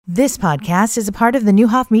This podcast is a part of the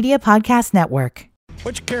Newhoff Media Podcast Network.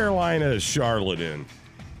 Which Carolina is Charlotte in?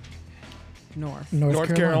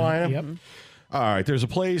 North Carolina? Yep. All right, there's a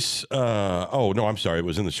place, I'm sorry, it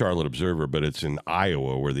was in the Charlotte Observer, but it's in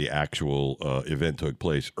Iowa where the actual event took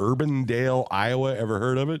place. Urbandale, Iowa, ever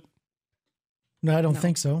heard of it? No, I don't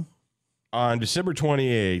think so. On December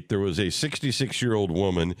 28th, there was a 66-year-old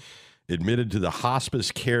woman admitted to the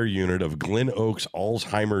hospice care unit of Glen Oaks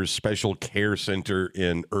Alzheimer's Special Care Center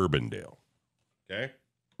in Urbandale. Okay?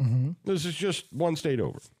 Mm-hmm. This is just one state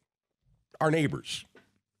over. Our neighbors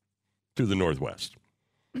to the northwest.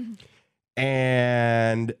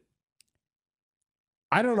 And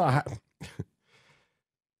I don't know how.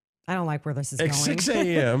 I don't like where this is At going. 6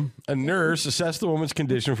 a.m., a nurse assessed the woman's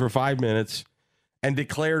condition for 5 minutes and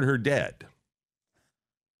declared her dead.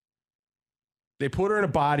 They put her in a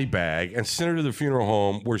body bag and sent her to the funeral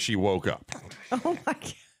home where she woke up. Oh, my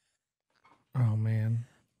God. Oh, man.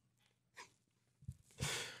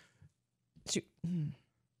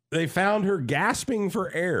 They found her gasping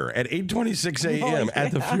for air at 8:26 a.m. Oh,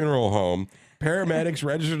 at the funeral home. Paramedics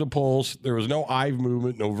registered a pulse. There was no eye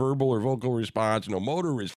movement, no verbal or vocal response, no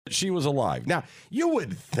motor response. She was alive. Now, you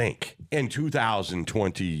would think in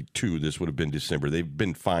 2022, this would have been December. They've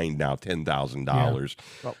been fined now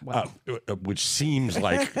 $10,000, which seems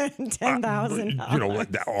like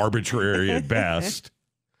 $10,000. Arbitrary at best.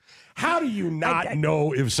 How do you not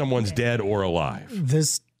know if someone's dead or alive?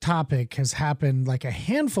 This topic has happened like a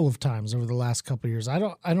handful of times over the last couple of years. I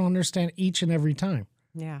don't understand each and every time.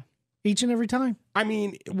 Yeah. Each and every time. I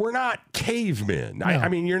mean, we're not cavemen. No. I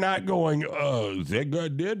mean, you're not going, is that guy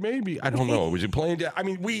dead? Maybe. I don't know. Was he playing dead? I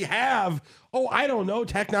mean, we have,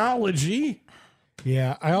 technology.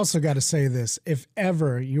 Yeah, I also got to say this. If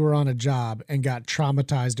ever you were on a job and got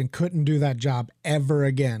traumatized and couldn't do that job ever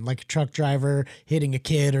again, like a truck driver hitting a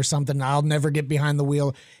kid or something, I'll never get behind the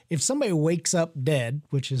wheel. If somebody wakes up dead,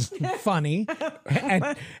 which is funny,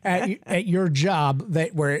 at your job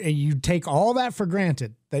where you take all that for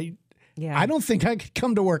granted, I don't think I could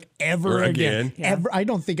come to work ever again. Yeah. I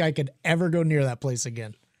don't think I could ever go near that place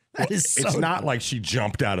again. That is so It's not like she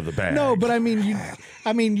jumped out of the bag. No, but I mean, you've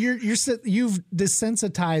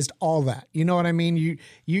desensitized all that. You know what I mean?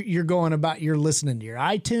 You're going about. You're listening to your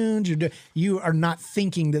iTunes. You are not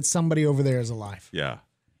thinking that somebody over there is alive. Yeah.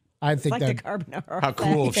 I think Like the that. carbonara. How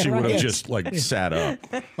cool if she would have Yes. just sat up.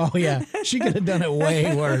 Oh yeah, she could have done it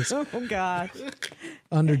way worse. Oh, God.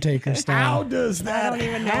 Undertaker How style. does I that don't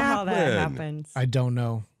even know how that happens. I don't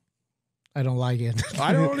know. I don't like it.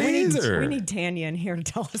 I don't either. We need Tanya in here to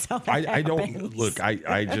tell us how that I don't happens. look.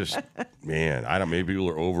 I just, man. I don't. Maybe people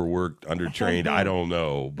are overworked, undertrained. I don't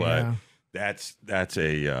know, but Yeah. that's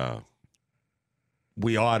a.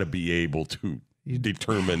 We ought to be able to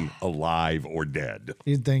determine alive or dead.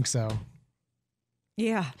 You'd think so.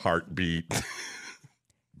 Yeah. Heartbeat,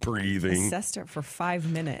 breathing. Assessed her for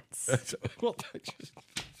 5 minutes. Well,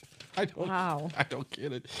 I don't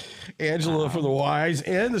get it. Angela for the Wise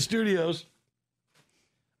and the studios.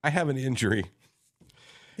 I have an injury.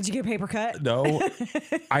 Did you get a paper cut? No,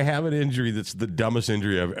 I have an injury that's the dumbest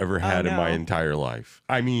injury I've ever had in my entire life.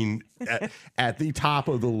 I mean, at the top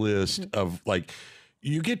of the list of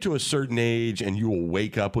you get to a certain age and you will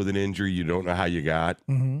wake up with an injury you don't know how you got.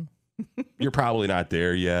 Mm-hmm. You're probably not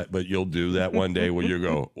there yet, but you'll do that one day when you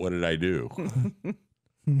go, what did I do?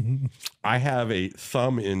 I have a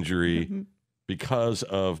thumb injury because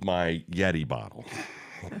of my Yeti bottle.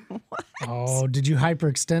 Oh, did you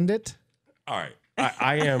hyperextend it? All right.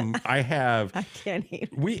 I have. I can't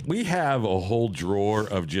even. We have a whole drawer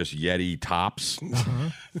of just Yeti tops.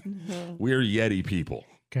 We're Yeti people.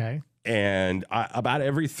 Okay. And about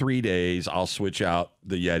every 3 days, I'll switch out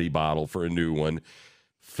the Yeti bottle for a new one,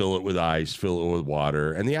 fill it with ice, fill it with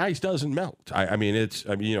water, and the ice doesn't melt.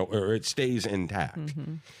 Or it stays intact.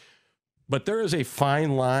 Mm-hmm. But there is a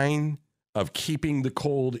fine line of keeping the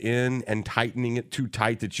cold in and tightening it too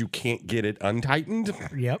tight that you can't get it untightened.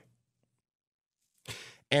 Yep.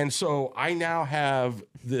 And so I now have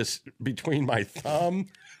this between my thumb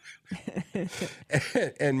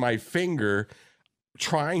and my finger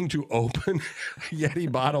trying to open a Yeti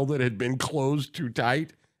bottle that had been closed too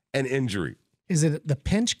tight, an injury. Is it the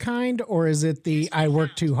pinch kind or is it the I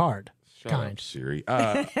work too hard Shut kind? up, Siri.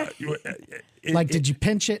 Did you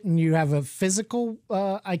pinch it and you have a physical?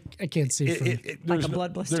 I can't see from Like a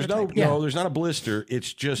blood blister There's type? there's not a blister.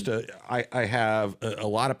 It's just I have a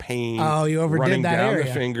lot of pain. Oh, you overdid running that down area.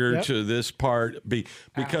 the finger Yep. to this part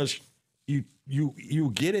because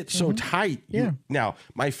you get it so tight. Yeah. Now,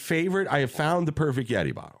 my favorite, I have found the perfect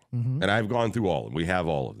Yeti bottle, and I've gone through all of them. We have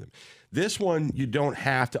all of them. This one, you don't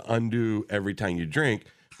have to undo every time you drink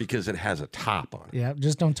because it has a top on it. Yeah,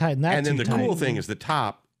 just don't tighten that. And then too the tight. cool thing is the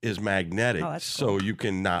top is magnetic, Oh, that's so you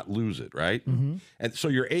can not lose it, right? And so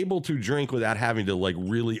you're able to drink without having to like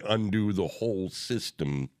really undo the whole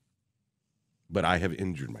system. But I have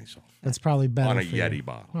injured myself That's probably better on a for Yeti you.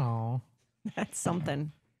 bottle. Oh, That's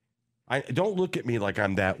something. Don't look at me like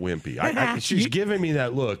I'm that wimpy. She's giving me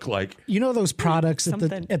that look like, you know those products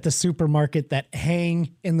Something. at the supermarket that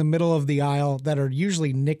hang in the middle of the aisle that are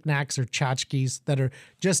usually knickknacks or tchotchkes that are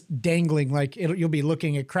just dangling, like you'll be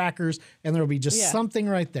looking at crackers and there'll be just something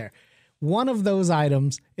right there. One of those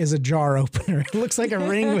items is a jar opener. It looks like a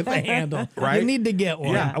ring with a handle. Right? You need to get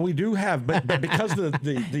one. yeah, we do have, but because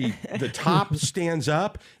the top stands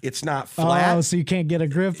up, it's not flat. Oh, so you can't get a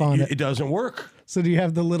grip on it. It doesn't work. So do you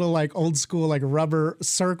have the little like old school like rubber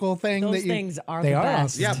circle thing? Those that you, things are they the are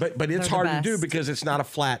best. awesome. Yeah, but it's They're the hard to do best. because it's not a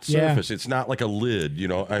flat Yeah. surface. It's not like a lid, you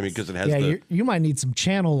know. I mean, because it has Yeah, the. you might need some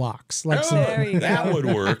channel locks, like some. There you that go. would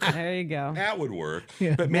work. There you go. That would work.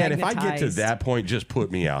 Yeah. But man, if I get to Magnetized. that point, just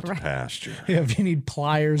put me out to pasture. If you need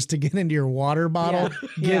pliers to get into your water bottle,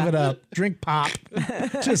 give Yeah. it up. Drink pop.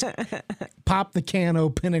 Just pop the can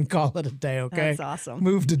open and call it a day, okay? That's awesome.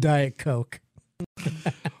 Move to Diet Coke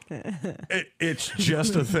It's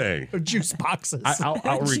just a thing. or juice boxes.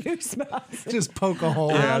 I'll Juice box. Just poke a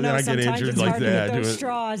hole. Yeah, I don't then know. I get Sometimes injured it's like hard that, to get those doing-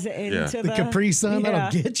 straws into The Capri Sun, Yeah.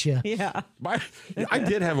 that'll get you. Yeah. I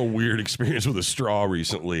did have a weird experience with a straw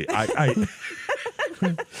recently.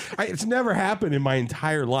 It's never happened in my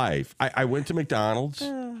entire life. I went to McDonald's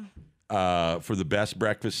for the best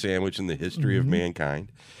breakfast sandwich in the history of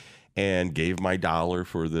mankind, and gave my $1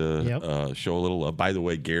 for the show a little love. By the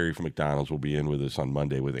way, Gary from McDonald's will be in with us on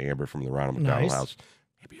Monday with Amber from the Ronald McDonald Nice. House.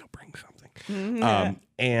 Maybe he'll bring something.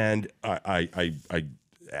 And I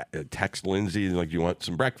text Lindsay like, "Do you want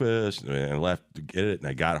some breakfast?" And I left to get it, and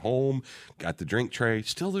I got home, got the drink tray.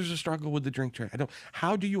 Still, there's a struggle with the drink tray.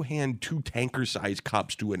 How do you hand 2 tanker-sized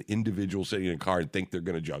cups to an individual sitting in a car and think they're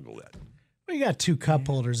going to juggle that? Well, you got 2 cup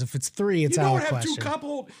holders. If it's 3, it's You out don't of have question. 2 cup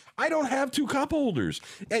holders. I don't have 2 cup holders,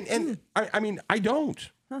 and I mean I don't.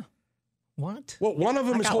 What? Well, one of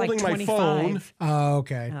them I is got like holding my phone. 25. Oh,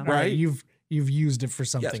 okay. All Right? You've used it for Yes.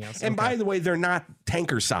 something else. And Okay. by the way, they're not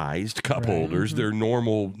tanker-sized cup holders. They're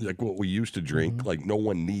normal, like what we used to drink. Like no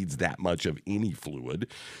one needs that much of any fluid.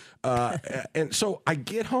 And so I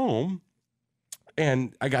get home,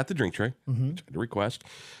 and I got the drink tray, which I had to request,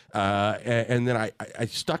 and then I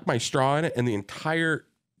stuck my straw in it, and the entire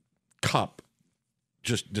cup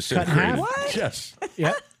just disintegrated. half? What? Yes.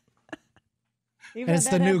 Yep. You've And had it's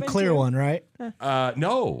that the new happen clear too? one, right?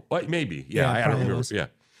 No, maybe. Yeah, Yeah, I don't probably remember. was. Yeah.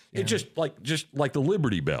 It just like the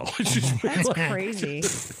Liberty Bell. It's just That's crazy.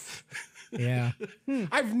 Yeah.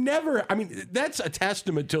 I've never. I mean, that's a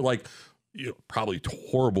testament to like, probably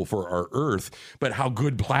horrible for our Earth, but how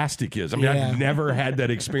good plastic is. I mean, Yeah. I've never had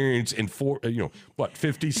that experience in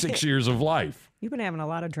 56 years of life. You've been having a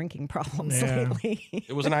lot of drinking problems Yeah. lately.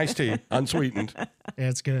 It was an iced tea, unsweetened. Yeah,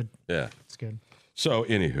 it's good. Yeah. It's good. So,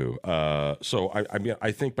 anywho, I mean,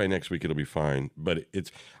 I think by next week it'll be fine. But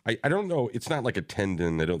I don't know. It's not like a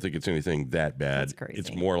tendon. I don't think it's anything that bad. That's crazy.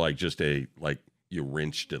 It's more like just you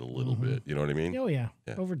wrenched it a little bit. You know what I mean? Oh, yeah.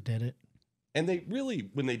 Overdid it. And they really,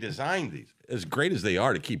 when they designed these, as great as they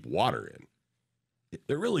are to keep water in,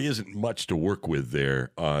 there really isn't much to work with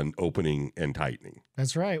there on opening and tightening.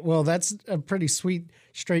 That's right. Well, that's a pretty sweet,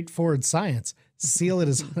 straightforward science. Seal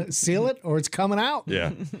it or it's coming out.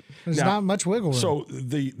 Yeah. There's Now, not much wiggle room. So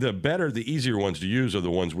the easier ones to use are the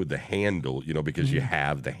ones with the handle, because you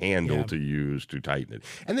have the handle Yeah. to use to tighten it.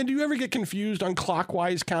 And then do you ever get confused on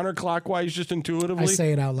clockwise, counterclockwise, just intuitively? I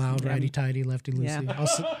say it out loud, righty tighty, lefty loosey.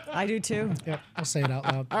 Yeah. I do too. I'll say it out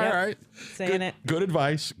loud. All right. Saying it. Good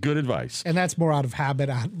advice. Good advice. And that's more out of habit.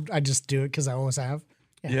 I just do it because I always have.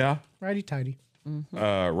 Yeah. Righty tighty.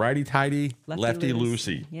 Righty tighty, lefty loose.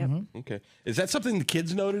 loosey. Yep. Okay. Is that something the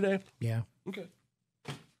kids know today? Yeah. Okay.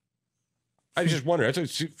 I just wonder. It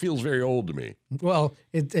feels very old to me. Well,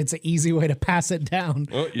 it's an easy way to pass it down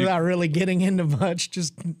Well, without really getting into much.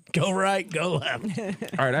 Just go right, go left.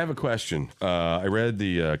 All right, I have a question. I read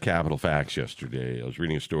the Capital Facts yesterday. I was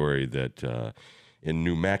reading a story that in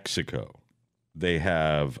New Mexico, they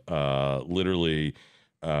have literally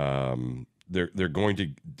they're going to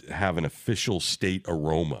have an official state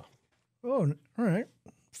aroma. Oh, all right.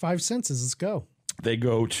 5 senses. Let's go. They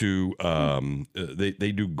go to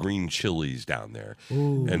they do green chilies down there,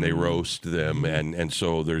 and they roast them, and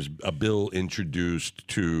so there's a bill introduced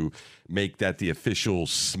to make that the official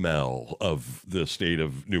smell of the state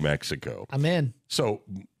of New Mexico. I'm in. So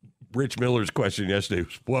Rich Miller's question yesterday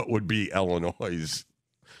was, what would be Illinois'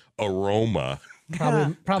 aroma?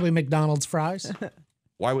 Probably McDonald's fries.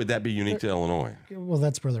 Why would that be unique to Illinois? Well,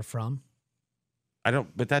 that's where they're from.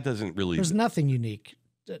 But that doesn't really. There's nothing unique.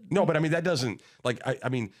 No, but I mean, that doesn't, like, I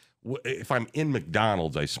mean, if I'm in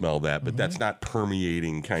McDonald's, I smell that, but that's not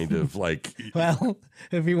permeating kind of like. Well,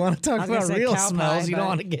 if you want to talk I was gonna about say real cow smells, pie, you don't but-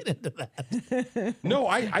 want to get into that. No,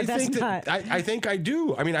 I That's think that, not- I think I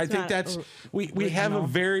do. I mean, I think not that's, we have a original.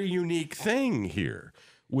 very unique thing here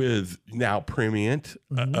with now Primient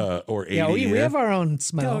or ADM. Yeah, we have our own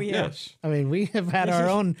smell. Oh, yeah. Yes. I mean, we have had our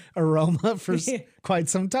own aroma for quite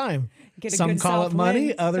some time. Get a Some good call it south money,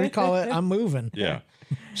 wind. others call it I'm moving. Yeah.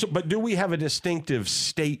 So, but do we have a distinctive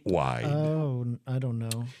statewide? Oh, I don't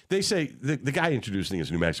know. They say the guy introducing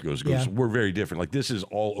us New Mexico goes, Yeah. we're very different. Like this is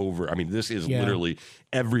all over. I mean, this is Yeah. literally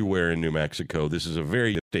everywhere in New Mexico. This is a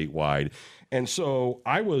very statewide. And so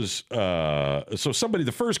I was, so somebody,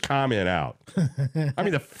 the first comment out, I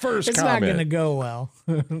mean, the first It's not comment, going to go well.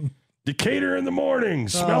 Decatur in the morning,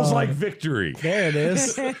 smells like victory. There it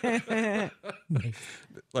is.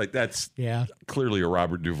 Like that's Yeah. clearly a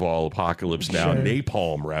Robert Duvall Apocalypse Now Sure.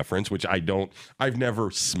 napalm reference, which I've never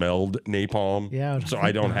smelled napalm. Yeah. So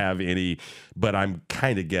I don't have any, but I'm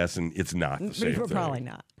kind of guessing it's not the same thing. Probably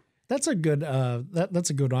not. That's a good that's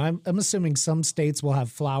a good one. I'm assuming some states will have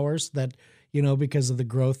flowers that, because of the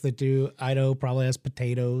growth they do. Idaho probably has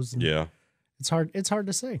potatoes. And Yeah. It's hard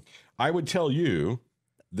to say. I would tell you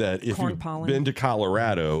that if Corn you've pollen. been to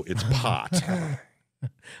Colorado, it's pot.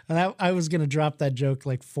 And I was going to drop that joke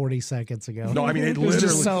like 40 seconds ago. No, I mean, it was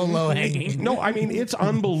literally. just so low hanging. No, I mean, it's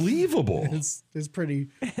unbelievable. It's pretty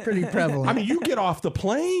prevalent. I mean, you get off the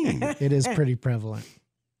plane. It is pretty prevalent.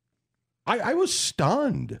 I was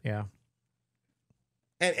stunned. Yeah.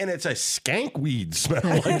 And it's a skankweed smell.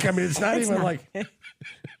 Like, I mean, it's not even like.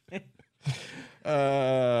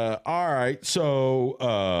 All right. So,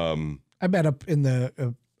 I bet up in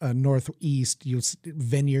the northeast,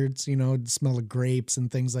 vineyards, smell of grapes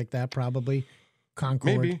and things like that, probably.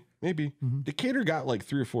 Concord. maybe. Mm-hmm. Decatur got like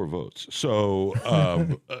 3 or 4 votes. So, Nice.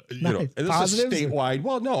 and this Positives is or- statewide.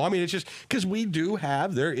 Well, no, I mean, it's just because we do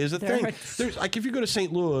have, there is a thing. There's like, if you go to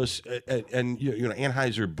St. Louis and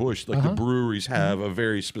Anheuser-Busch, like the breweries have a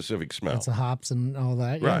very specific smell. It's the hops and all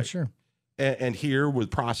that. Yeah, Right. sure. And here with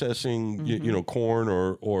processing, corn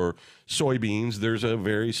or soybeans, there's a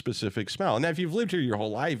very specific smell. And now, if you've lived here your whole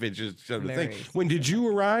life, it's just sort of the thing. Varies. When did you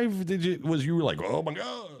arrive? You were like, oh my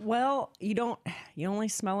God. Well, you only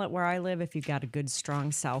smell it where I live if you've got a good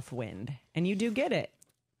strong south wind, and you do get it.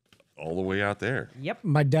 All the way out there. Yep.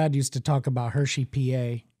 My dad used to talk about Hershey,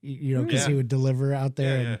 PA, because he would deliver out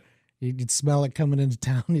there and you'd smell it coming into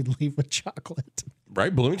town. You'd leave with chocolate.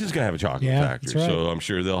 Right? Bloomington's going to have a chocolate Yeah, factory. that's right. So I'm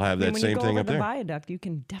sure they'll have that And when same you go thing over up the there. viaduct, you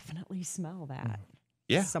can definitely smell that.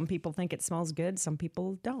 Yeah. Some people think it smells good. Some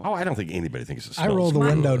people don't. Oh, I don't think anybody thinks it I smells roll the good.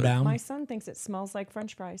 window down. My son thinks it smells like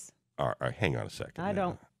French fries. All right, hang on a second. I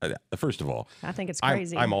don't. First of all, I think it's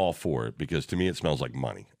crazy. I'm all for it because to me it smells like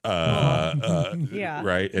money. Yeah.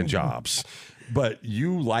 Right? And jobs. But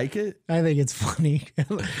you like it? I think it's funny.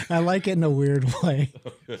 I like it in a weird way.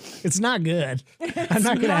 It's not good. I'm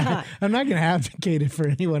not gonna advocate it for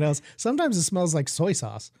anyone else. Sometimes it smells like soy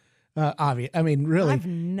sauce. Obvious. I mean, really, I've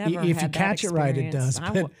never if you had that catch it right, it experience.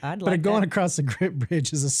 does. I'd But like going that. across the Grit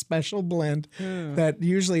Bridge is a special blend that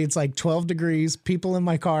usually it's like 12 degrees. People in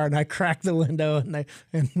my car, and I crack the window, and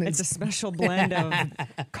It's a special blend of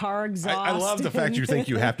car exhaust. I love the fact you think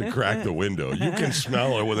you have to crack the window. You can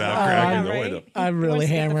smell it without Yeah, cracking the right? window. I'm He really wants to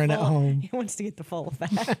get the hammering it full- home. He wants to get the full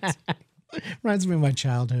effect. Reminds me of my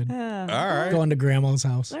childhood. All right. Going to grandma's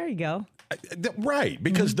house. There you go. Right,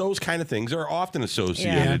 because those kind of things are often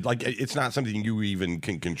associated. Yeah. Like it's not something you even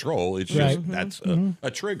can control. It's just Right. that's a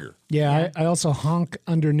trigger. Yeah, I also honk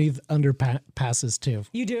underneath underpasses too.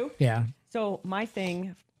 You do? Yeah. So my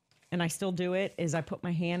thing, and I still do it, is I put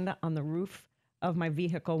my hand on the roof of my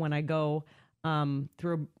vehicle when I go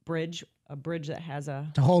through a bridge that has a.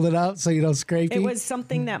 To hold it up so you don't scrape It was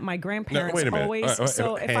something that my No, grandparents wait a minute. always.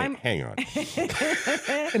 So if I'm, hang on.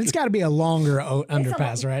 And it's got to be a longer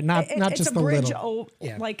underpass, right? Not it's just a the bridge. little.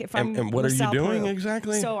 Like if And- I'm. and what in are you South doing Peru.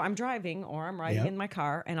 exactly? So I'm driving or I'm riding Yep. in my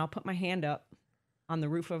car, and I'll put my hand up on the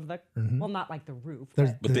roof of the. Well, not like the roof.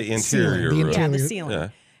 There's But the ceiling, interior the room. Yeah, the interior- ceiling. Yeah.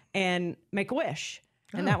 And make a wish.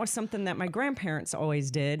 And that was something that my grandparents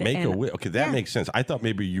always did. Make a and wish. Okay, that yeah. makes sense. I thought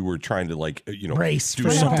maybe you were trying to Brace do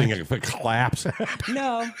for something impact. if it collapse.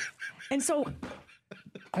 No. And so,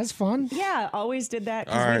 That's fun. yeah, always did that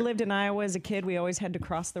All because right. we lived in Iowa as a kid. We always had to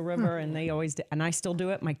cross the river, and they always did. And I still do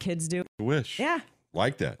it. My kids do. Wish. Yeah.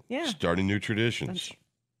 Like that. Yeah. Starting new traditions.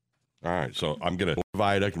 All right, so I'm gonna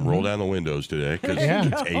viaduct and roll down the windows today because Yeah.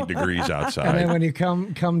 it's 8 degrees And then outside. when you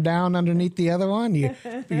come down underneath the other one, you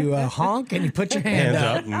honk and you put your hand Hands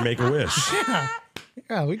up. up and make a wish.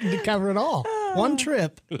 Yeah, we can cover it all. One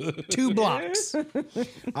trip, 2 blocks.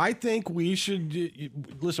 I think we should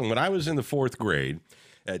listen. When I was in the 4th grade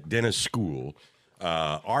at Dennis School,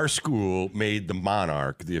 our school made the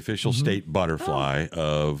monarch the official state butterfly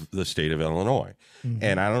of the state of Illinois.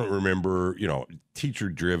 And I don't remember, teacher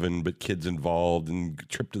driven, but kids involved, and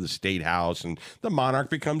trip to the state house, and the monarch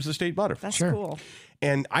becomes the state butterfly. That's cool.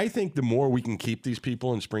 And I think the more we can keep these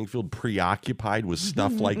people in Springfield preoccupied with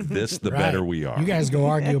stuff like this, the better we are. You guys go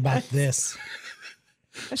argue about this.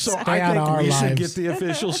 So Stay out I of think our we should lives. get the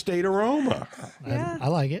official state aroma. Yeah. I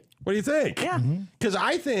like it. What do you think? Yeah. Because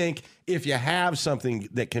I think if you have something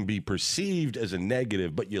that can be perceived as a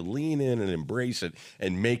negative, but you lean in and embrace it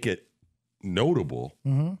and make it notable,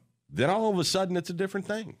 then all of a sudden it's a different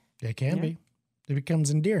thing. It can be. It becomes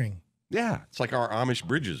endearing. Yeah, it's like our Amish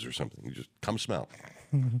bridges or something. You just come smell.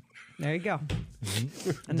 There you go.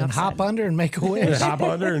 Then hop under and make a wish. Hop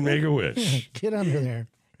under and make a wish. Get under there.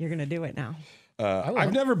 You're going to do it now.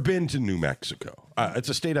 I've never been to New Mexico. It's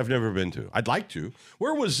a state I've never been to. I'd like to.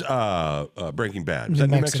 Where was Breaking Bad? Was that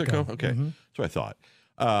New Mexico? Okay, that's what I thought.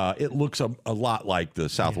 It looks a lot like the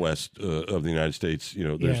Southwest of the United States.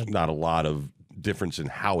 There's not a lot of difference in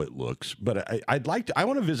how it looks, but I'd like to. I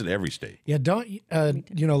want to visit every state. Yeah, a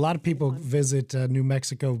lot of people visit New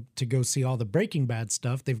Mexico to go see all the Breaking Bad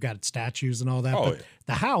stuff. They've got statues and all that. But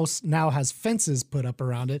the house now has fences put up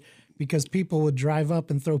around it because people would drive up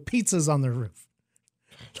and throw pizzas on their roof.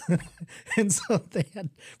 And so they had,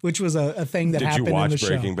 which was a thing that happened in the show.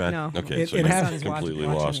 Did you watch Breaking Bad? No. Okay, so It you're happened. completely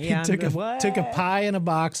lost. Yeah, Took a pie in a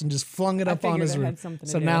box and just flung it up on figured his it had roof. something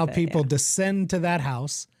to So do now with it, people yeah. descend to that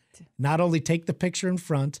house, not only take the picture in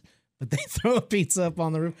front, but they throw a pizza up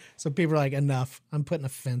on the roof. So people are like, enough. I'm putting a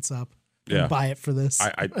fence up. Yeah. Buy it for this.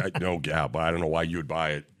 I know, yeah, but I don't know why you would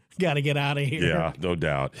buy it. Got to get out of here. Yeah, no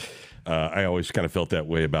doubt. I always kind of felt that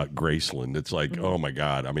way about Graceland. It's like, oh my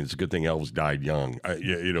God. I mean, it's a good thing Elvis died young,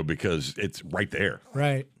 because it's right there.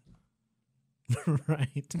 Right.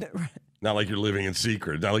 Right. Not like you're living in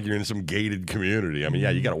secret. Not like you're in some gated community. I mean, yeah,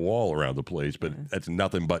 you got a wall around the place, but that's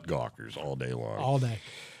nothing but gawkers all day long. All day.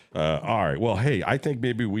 All right. Well, hey, I think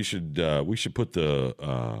maybe we should put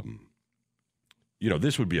the,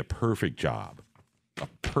 this would be a perfect job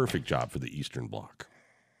for the Eastern Bloc.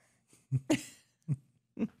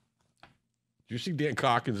 Do you see Dan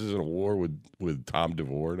Calkins is in a war with Tom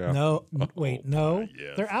DeVore now? No. Wait, no.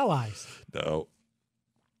 yes. They're allies. No,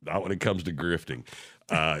 not when it comes to grifting.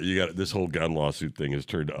 You got this whole gun lawsuit thing has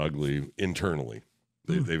turned ugly internally.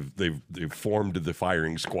 They've formed the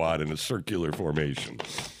firing squad in a circular formation.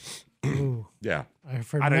 Ooh. Yeah. I've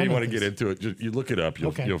heard I don't none even of want to this. get into it. Just, you look it up.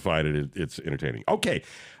 You'll find it. It's entertaining. Okay.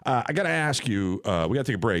 I got to ask you, we got to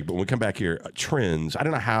take a break, but when we come back here, trends. I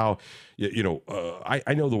don't know how,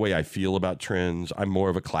 I know the way I feel about trends. I'm more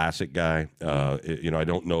of a classic guy. I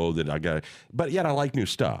don't know that I got, but yet I like new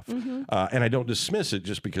stuff. And I don't dismiss it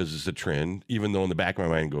just because it's a trend, even though in the back of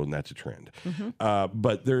my mind going, that's a trend.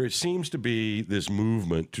 But there seems to be this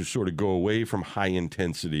movement to sort of go away from high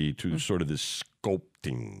intensity to sort of this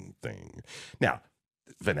sculpting thing. Now,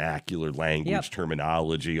 vernacular language,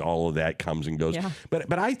 terminology, all of that comes and goes. Yeah.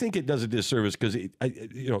 But I think it does a disservice because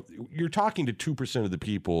you're talking to 2% of the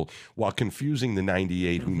people while confusing the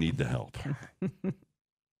 98 who need the help.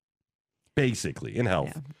 Basically, in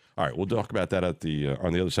health. Yeah. All right, we'll talk about that at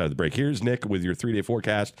on the other side of the break. Here's Nick with your 3-day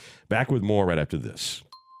forecast. Back with more right after this.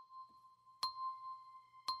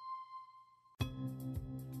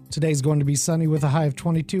 Today's going to be sunny with a high of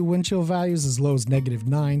 22, wind chill values as low as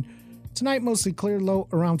 -9. Tonight, mostly clear, low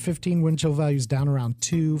around 15, wind chill values down around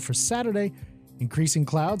 2. For Saturday, increasing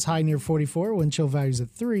clouds, high near 44, wind chill values at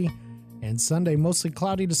 3. And Sunday, mostly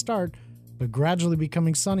cloudy to start, but gradually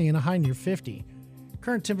becoming sunny and a high near 50.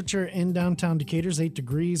 Current temperature in downtown Decatur is 8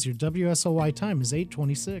 degrees. Your WSOY time is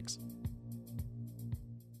 8:26.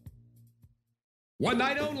 One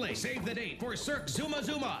night only. Save the date for Cirque Zuma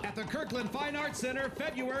Zuma at the Kirkland Fine Arts Center,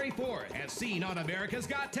 February 4th. As seen on America's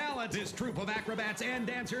Got Talent, this troupe of acrobats and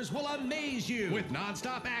dancers will amaze you with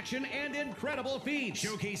nonstop action and incredible feats,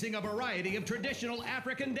 showcasing a variety of traditional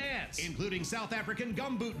African dance, including South African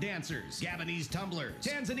gumboot dancers, Gabonese tumblers,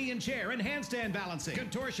 Tanzanian chair and handstand balancing,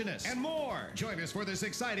 contortionists, and more. Join us for this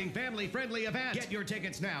exciting family-friendly event. Get your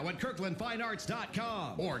tickets now at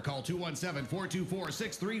KirklandFineArts.com or call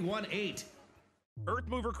 217-424-6318. Earth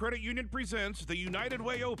Mover Credit Union presents the United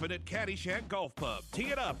Way Open at Caddyshack Golf Pub. Tee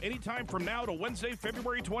it up anytime from now to Wednesday,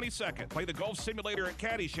 February 22nd. Play the golf simulator at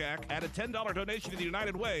Caddyshack, add a $10 donation to the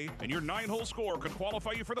United Way, and your 9-hole score could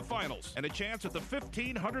qualify you for the finals and a chance at the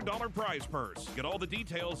 $1,500 prize purse. Get all the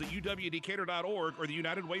details at uwdecatur.org or the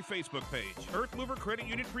United Way Facebook page. Earth Mover Credit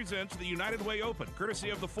Union presents the United Way Open,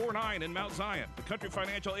 courtesy of the 4-9 in Mount Zion, the Country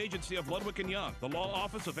Financial Agency of Ludwig & Young, the Law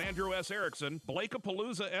Office of Andrew S. Erickson,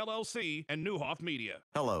 Blakapalooza LLC, and Newhoff Media.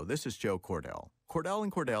 Hello, this is Joe Cordell. Cordell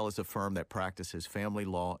 & Cordell is a firm that practices family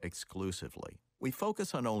law exclusively. We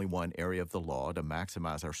focus on only one area of the law to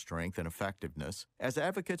maximize our strength and effectiveness as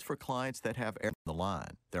advocates for clients that have everything on the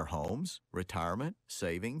line: their homes, retirement,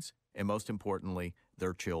 savings, and most importantly,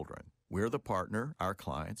 their children. We're the partner our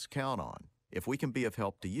clients count on. If we can be of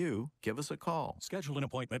help to you, give us a call. Schedule an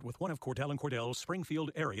appointment with one of Cordell & Cordell's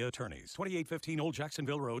Springfield area attorneys. 2815 Old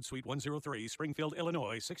Jacksonville Road, Suite 103, Springfield,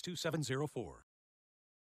 Illinois, 62704.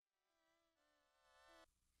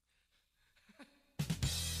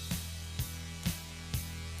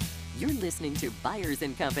 You're listening to Byers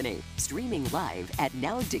 & Company, streaming live at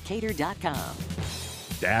nowdecatur.com.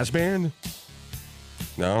 Daz Band?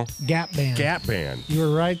 No? Gap Band. Gap Band. You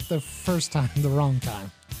were right the first time, the wrong time.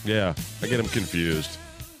 Yeah, I get them confused.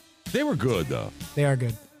 They were good, though. They are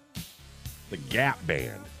good. The Gap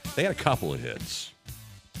Band. They had a couple of hits.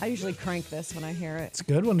 I usually crank this when I hear it. It's a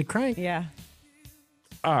good one to crank. Yeah.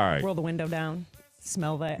 All right. Roll the window down.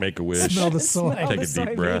 Smell that. Make a wish. Smell the soil. Smell Take the a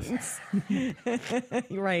deep breath. soybeans.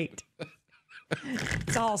 You're right.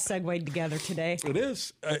 It's all segued together today. It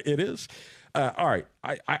is. It is. All right.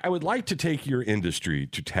 I would like to take your industry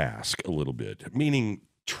to task a little bit, meaning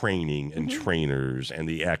training and trainers and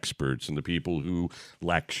the experts and the people who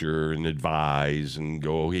lecture and advise and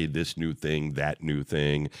go, hey, this new thing, that new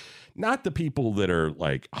thing. Not the people that are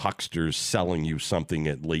like hucksters selling you something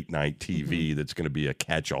at late night TV that's going to be a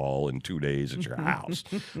catch-all in 2 days at your house,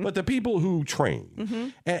 but the people who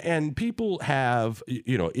train. And people have,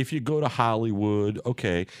 you know, if you go to Hollywood,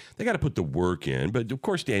 okay, they got to put the work in. But of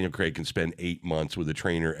course, Daniel Craig can spend 8 months with a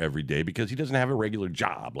trainer every day because he doesn't have a regular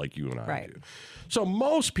job like you and I do. So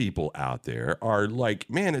most people out there are like,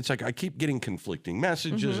 man, it's like I keep getting conflicting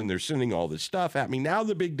messages and they're sending all this stuff at me. Now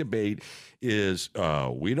the big debate is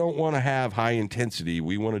we don't want to have high intensity.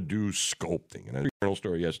 We want to do sculpting. And a journal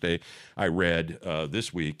story yesterday I read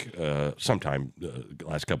this week, sometime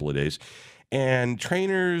last couple of days. And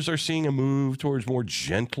trainers are seeing a move towards more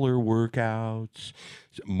gentler workouts,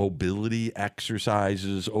 mobility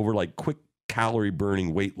exercises over like quick calorie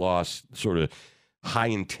burning weight loss sort of high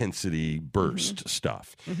intensity burst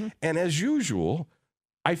stuff. And as usual,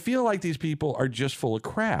 I feel like these people are just full of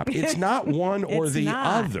crap. It's not one or It's the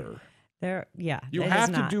not. other. You it have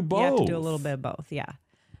is to not. do You both. have to do a little bit of both, yeah.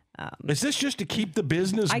 Is this just to keep the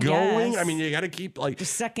business I going? guess. I mean, you got to keep like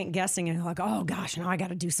Just second guessing and like, oh gosh, now I got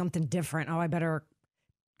to do something different. Oh, I better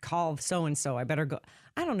call so-and-so. I better go.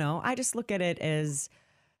 I don't know. I just look at it as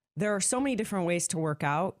there are so many different ways to work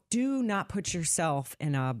out. Do not put yourself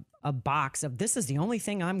in a box of this is the only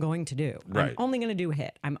thing I'm going to do. Right. I'm only going to do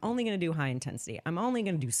HIIT. I'm only going to do high intensity. I'm only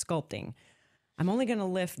going to do sculpting. I'm only going to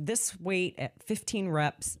lift this weight at 15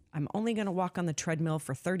 reps. I'm only going to walk on the treadmill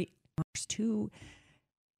for 30.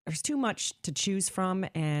 There's too much to choose from,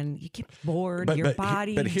 and you get bored. Your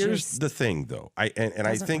body. But here's just the thing, though. I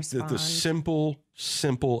doesn't think that the respond.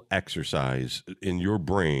 simple exercise in your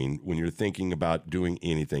brain when you're thinking about doing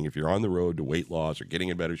anything, if you're on the road to weight loss or getting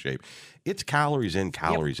in better shape, it's calories in,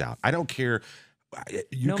 calories out. I don't care.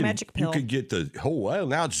 No magic pill. You could get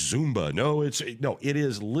now it's Zumba. No, it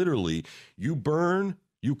is literally you burn,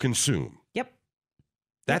 you consume. Yep.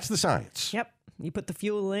 That's the science. Yep. You put the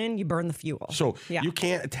fuel in, you burn the fuel. So you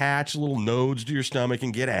can't attach little nodes to your stomach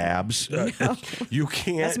and get abs. You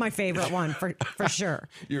can't. That's my favorite one for sure.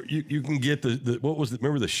 You can get the what was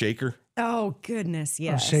remember the shaker? Oh goodness,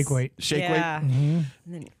 yes. Shake weight. Shake yeah.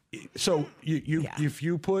 weight. So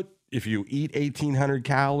if you eat 1,800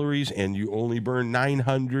 calories and you only burn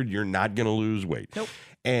 900, you're not going to lose weight. Nope.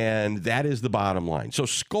 And that is the bottom line. So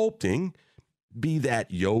sculpting, be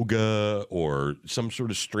that yoga or some sort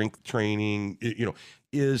of strength training,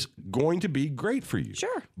 is going to be great for you.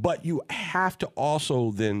 Sure. But you have to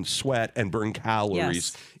also then sweat and burn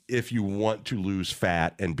calories if you want to lose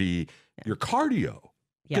fat and be your cardio.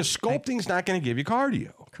 Because sculpting's not going to give you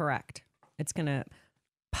cardio. Correct. It's going to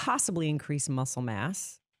possibly increase muscle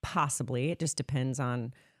mass. Possibly. It just depends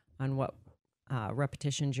on what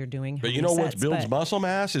repetitions you're doing. But you know what builds muscle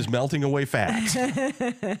mass is melting away fat.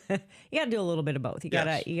 You got to do a little bit of both. You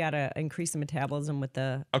gotta increase the metabolism with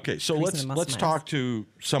the. Okay, so let's talk to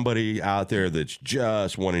somebody out there that's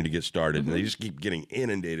just wanting to get started, and they just keep getting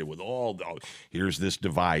inundated with here's this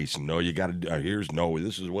device. No, you got to.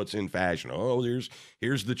 This is what's in fashion. Oh,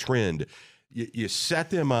 here's the trend. You set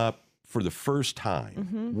them up for the first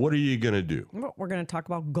time. What are you going to do? We're going to talk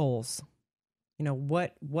about goals.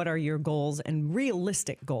 What are your goals and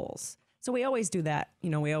realistic goals? So we always do that.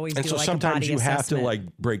 We always do. And so like sometimes a you body have assessment.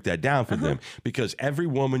 to break that down for them, because every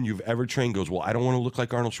woman you've ever trained goes, well, I don't want to look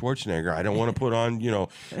like Arnold Schwarzenegger. I don't want to put on,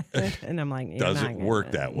 And I'm like, doesn't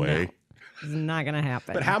work that way. No, it's not going to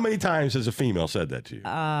happen. But how many times has a female said that to you?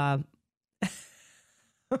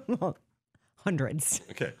 Hundreds.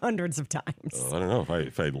 Okay. Hundreds of times. I don't know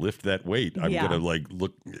if I lift that weight, I'm going to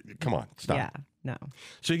look. Come on, stop. Yeah. No.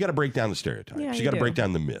 So you got to break down the stereotypes. Yeah, you got to break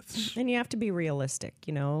down the myths. And you have to be realistic.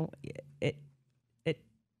 It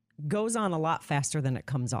goes on a lot faster than it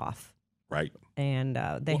comes off. Right. And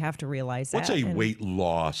they have to realize that. What's a weight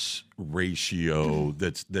loss ratio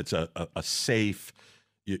that's a safe,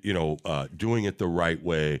 doing it the right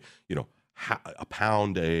way? A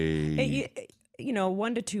pound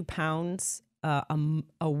 1 to 2 pounds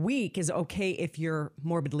a week is okay if you're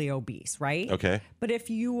morbidly obese, right? Okay. But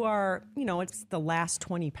if you are, it's the last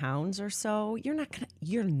 20 pounds or so, you're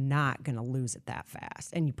not gonna lose it that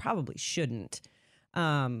fast, and you probably shouldn't.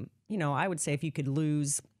 I would say if you could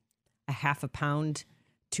lose a half a pound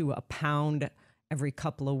to a pound every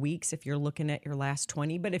couple of weeks, if you're looking at your last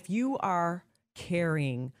 20. But if you are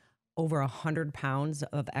carrying over 100 pounds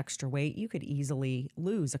of extra weight, you could easily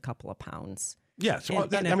lose a couple of pounds. Yes,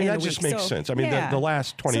 that just makes sense. I mean, the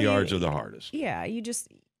last 20 yards are the hardest. Yeah,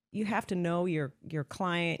 you have to know your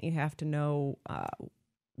client. You have to know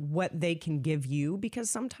what they can give you, because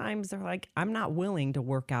sometimes they're like, I'm not willing to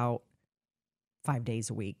work out 5 days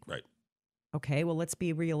a week. Right. Okay, well, let's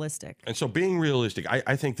be realistic. And so being realistic,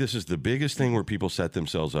 I think this is the biggest thing where people set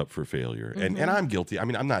themselves up for failure. And I'm guilty. I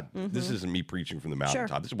mean, I'm not, this isn't me preaching from the mountaintop.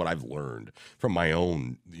 Sure. This is what I've learned from my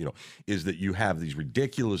own, is that you have these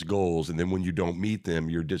ridiculous goals, and then when you don't meet them,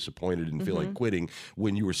 you're disappointed and feel like quitting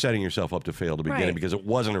when you were setting yourself up to fail to begin because it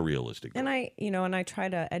wasn't a realistic goal. And I try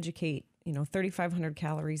to educate, 3,500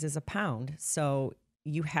 calories is a pound. So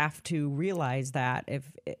you have to realize that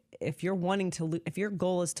if you're wanting to if your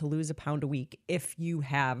goal is to lose a pound a week, if you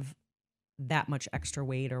have that much extra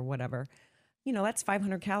weight or whatever, that's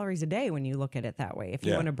 500 calories a day when you look at it that way, if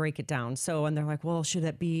you want to break it down. So, and they're like, well, should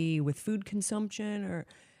that be with food consumption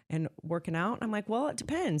and working out? And I'm like, well, it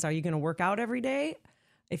depends. Are you going to work out every day?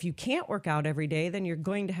 If you can't work out every day, then you're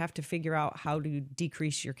going to have to figure out how to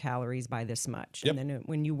decrease your calories by this much. Yep. And then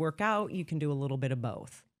when you work out, you can do a little bit of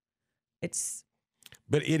both.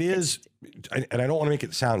 But it is, and I don't want to make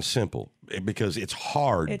it sound simple, because it's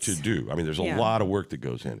hard to do. I mean, there's a lot of work that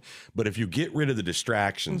goes in. But if you get rid of the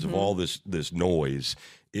distractions of all this noise,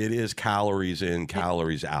 it is calories in,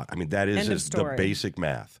 calories out. I mean, that is just the basic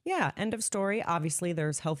math. Yeah, end of story. Obviously,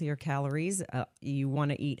 there's healthier calories. You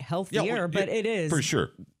want to eat healthier, but it is. For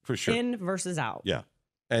sure. In versus out. Yeah.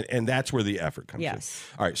 And that's where the effort comes in. Yes.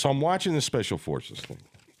 All right, so I'm watching the Special Forces thing.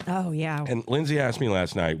 Oh, yeah. And Lindsay asked me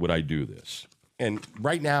last night, would I do this? And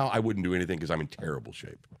right now, I wouldn't do anything because I'm in terrible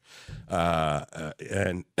shape.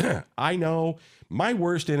 And I know my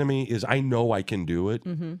worst enemy is I know I can do it.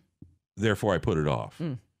 Therefore, I put it off.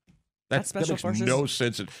 That makes no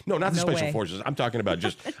sense. No, not the Special Forces. I'm talking about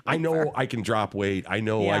just, I know I can drop weight. I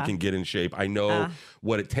know I can get in shape. I know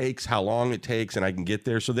what it takes, how long it takes, and I can get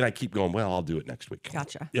there. So then I keep going, well, I'll do it next week.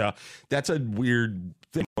 Gotcha. Yeah. That's a weird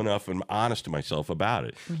thing enough. I'm honest to myself about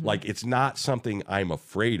it. Like, it's not something I'm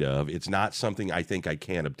afraid of. It's not something I think I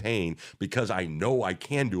can't obtain, because I know I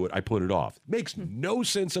can do it. I put it off. Makes no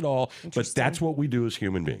sense at all. But that's what we do as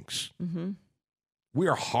human beings. We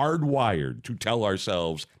are hardwired to tell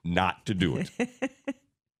ourselves not to do it.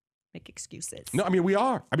 Make excuses. No, I mean, we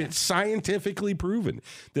are. I mean, it's scientifically proven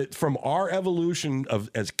that from our evolution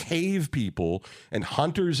as cave people and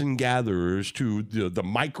hunters and gatherers to the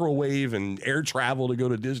microwave and air travel to go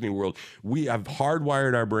to Disney World, we have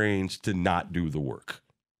hardwired our brains to not do the work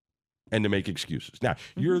and to make excuses. Now,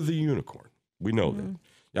 you're the unicorn. We know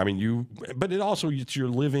that. I mean, but it's your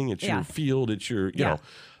living, it's your field, it's your, you know.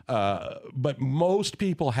 But most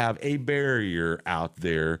people have a barrier out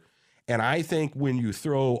there. And I think when you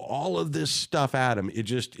throw all of this stuff at them, it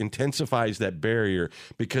just intensifies that barrier,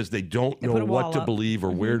 because they don't know what to believe or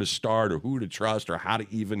where to start or who to trust or how to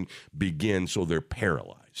even begin. So they're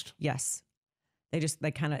paralyzed. Yes.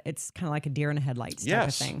 They kind of, it's kind of like a deer in the headlights type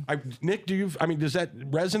Yes. of thing. Nick, does that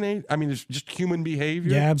resonate? I mean, it's just human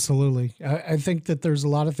behavior. Yeah, absolutely. I think that there's a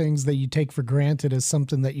lot of things that you take for granted as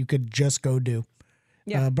something that you could just go do.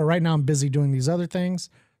 Yeah. But right now I'm busy doing these other things.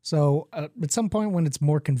 So at some point when it's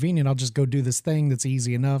more convenient, I'll just go do this thing that's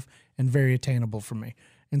easy enough and very attainable for me.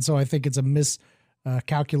 And so I think it's a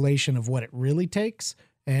miscalculation of what it really takes.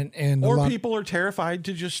 And Or people are terrified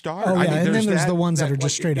to just start. Oh, yeah. I mean, And then there's the ones that are like,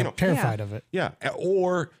 just straight you up know, terrified of it. Yeah.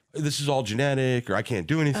 Or this is all genetic, or I can't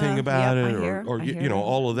do anything about yep, it, I hear you know, that.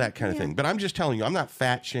 all of that kind of thing. But I'm just telling you, I'm not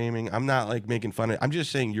fat shaming. I'm not like making fun of it. I'm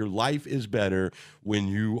just saying your life is better when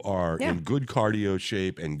you are in good cardio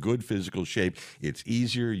shape and good physical shape. It's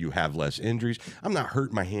easier. You have less injuries. I'm not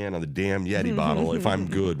hurting my hand on the damn Yeti bottle if I'm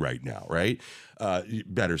good right now, right?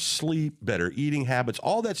 Better sleep, better eating habits.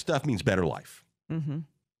 All that stuff means better life.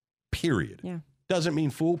 Period. Yeah. Doesn't mean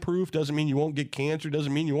foolproof. Doesn't mean you won't get cancer.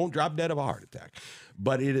 Doesn't mean you won't drop dead of a heart attack.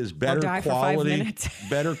 But it is better die for 5 quality, minutes.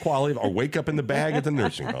 better quality, or wake up in the bag at the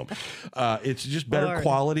nursing home. It's just better Lord,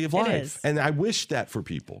 quality of it life, is. and I wish that for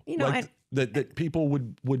people. You know, like, that people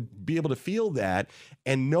would be able to feel that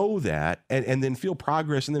and know that, and then feel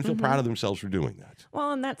progress, and then feel proud of themselves for doing that.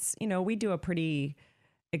 Well, and that's, we do a pretty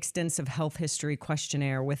extensive health history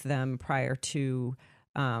questionnaire with them prior to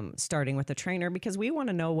starting with a trainer, because we want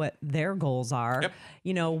to know what their goals are,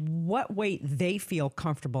 what weight they feel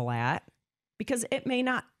comfortable at, because it may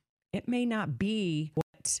not be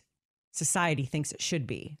what society thinks it should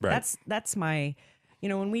be. Right. That's my,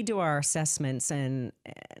 when we do our assessments and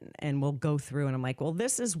we'll go through and I'm like, well,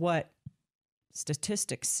 this is what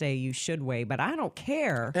statistics say you should weigh, but I don't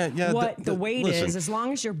care what the weight is, as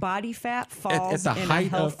long as your body fat falls at the in height a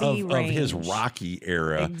healthy of range. his Rocky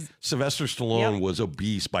era. Sylvester Stallone was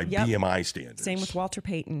obese by BMI standards. Same with Walter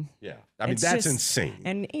Payton. Yeah, I mean, It's that's just- insane.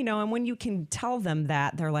 And and when you can tell them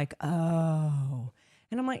that, they're like, oh,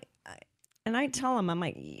 and I'm like, and I tell them, I'm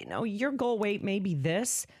like, your goal weight may be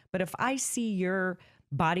this, but if I see your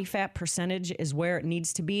body fat percentage is where it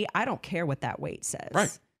needs to be, I don't care what that weight says.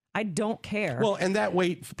 Right. I don't care. Well, and that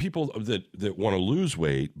weight for people that want to lose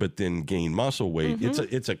weight but then gain muscle weight,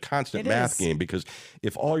 it's a constant math game, because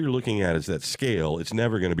if all you're looking at is that scale, it's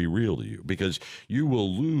never going to be real to you, because you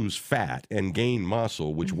will lose fat and gain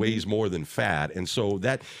muscle, which weighs more than fat. And so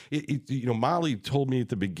that Molly told me at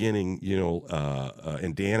the beginning,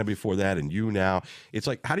 and Dana before that, and you now, it's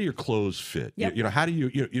like, how do your clothes fit? Yep. How do you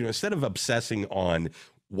instead of obsessing on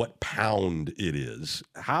what pound it is,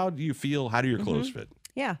 how do you feel? How do your clothes fit?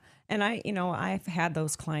 Yeah. And I've had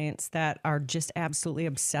those clients that are just absolutely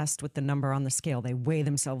obsessed with the number on the scale. They weigh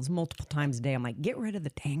themselves multiple times a day. I'm like, get rid of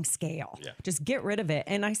the dang scale. Yeah. Just get rid of it.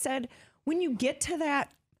 And I said, when you get to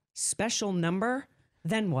that special number,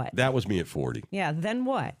 then what? That was me at 40. Yeah. Then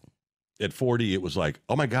what? At 40, it was like,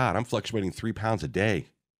 oh my God, I'm fluctuating 3 pounds a day.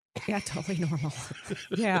 Yeah. Totally normal.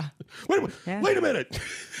 Yeah. Wait a minute.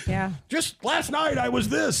 Yeah. Just last night I was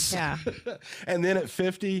this. Yeah. And then at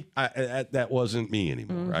 50, that wasn't me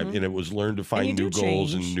anymore. Right? And it was learn to find you new do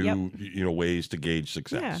goals change. and new ways to gauge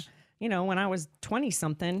success. Yeah. When I was 20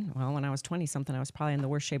 something, I was probably in the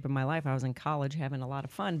worst shape of my life. I was in college having a lot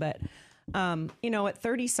of fun, but at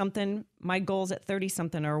 30 something, my goals at 30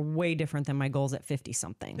 something are way different than my goals at 50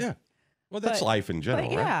 something. Yeah. Well, that's life in general,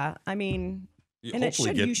 But right? yeah, I mean, and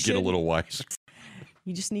Hopefully you get a little wiser.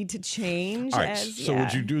 You just need to change. All right. So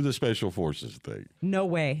would you do the special forces thing? No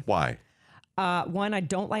way. Why? One, I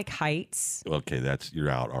don't like heights. Okay, you're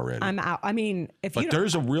out already. I'm out. I mean, But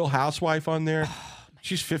there's a Real Housewife on there.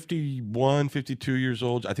 She's 51, 52 years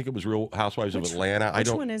old. I think it was Real Housewives of Atlanta. Which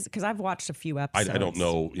one is? Because I've watched a few episodes. I don't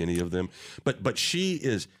know any of them. But she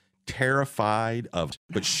is terrified of,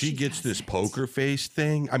 but she gets this poker face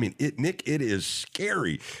thing. I mean, Nick, it is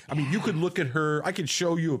scary. I mean, you could look at her. I could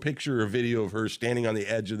show you a picture or video of her standing on the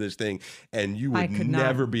edge of this thing, and you would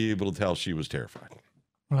never be able to tell she was terrified.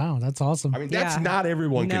 Wow, that's awesome. I mean, that's not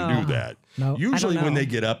everyone can do that. No. Usually when they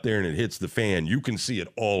get up there and it hits the fan, you can see it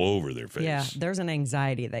all over their face. Yeah, there's an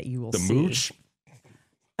anxiety that you will see. Mooch.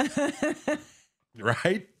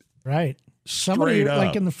 Right? Right. Somebody, Straight up.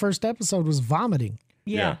 like in the first episode, was vomiting.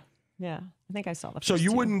 Yeah. I think I saw the first So you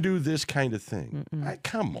two. wouldn't do this kind of thing.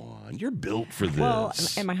 Come on, you're built for this. Well,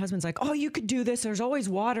 and my husband's like, oh, you could do this. There's always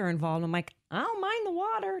water involved. I'm like, I don't mind the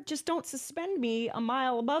water. Just don't suspend me a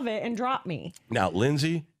mile above it and drop me. Now,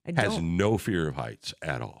 Lindsay has don't. no fear of heights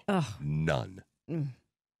at all. Ugh. None.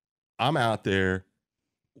 I'm out there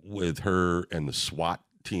with her and the SWAT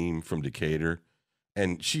team from Decatur,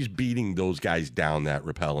 and she's beating those guys down that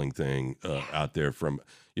rappelling thing out there from,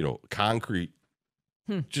 concrete,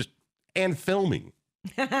 just and filming,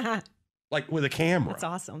 like with a camera. That's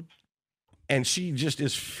awesome. And she just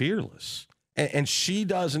is fearless. And she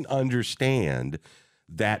doesn't understand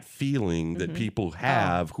that feeling that people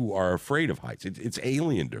have who are afraid of heights. It's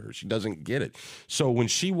alien to her. She doesn't get it. So when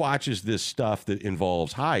she watches this stuff that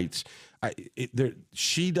involves heights,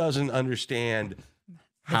 she doesn't understand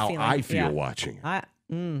how I feel watching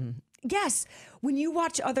it. Yes. When you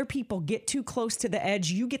watch other people get too close to the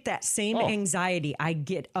edge, you get that same anxiety. I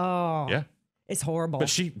get, yeah, it's horrible.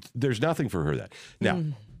 But there's nothing for her that. Now,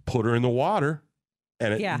 put her in the water.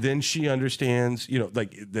 And then she understands,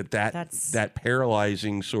 like that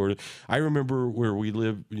paralyzing sort of. I remember where we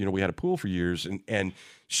lived, we had a pool for years, and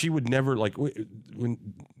she would never, like,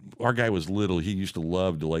 when our guy was little, he used to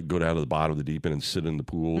love to, like, go down to the bottom of the deep end and sit in the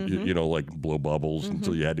pool, like blow bubbles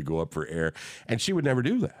until you had to go up for air. And she would never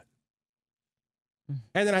do that.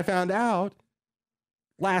 And then I found out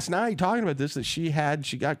last night talking about this that she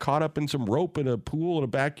got caught up in some rope in a pool in a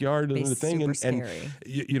backyard and the thing and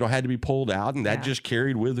had to be pulled out, and that just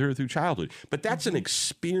carried with her through childhood. But that's an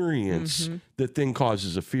experience that then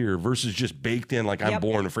causes a fear versus just baked in like I'm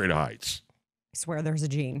born afraid of heights. I swear there's a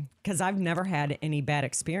gene, because I've never had any bad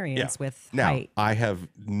experience with height. I have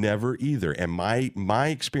never either, and my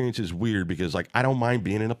experience is weird because, like, I don't mind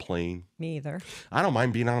being in a plane. Me either. I don't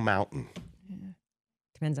mind being on a mountain.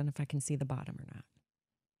 Depends on if I can see the bottom or not.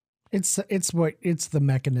 It's the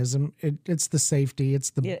mechanism. It's the safety.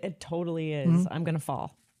 It totally is. I'm gonna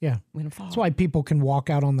fall. Yeah, I'm gonna fall. That's why people can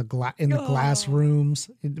walk out on the glass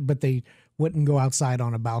rooms, but they wouldn't go outside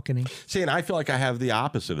on a balcony. See, and I feel like I have the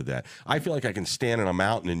opposite of that. I feel like I can stand on a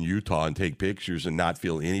mountain in Utah and take pictures and not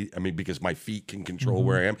feel because my feet can control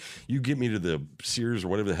where I am. You get me to the Sears or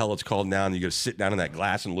whatever the hell it's called now, and you got to sit down in that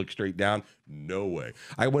glass and look straight down. No way.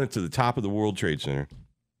 I went to the top of the World Trade Center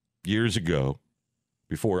years ago,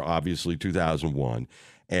 before obviously 2001,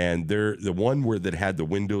 and the one that had the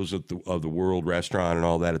windows of the World Restaurant and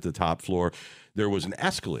all that at the top floor, there was an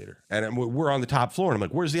escalator, and we're on the top floor, and I'm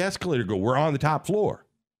like, where's the escalator go? We're on the top floor.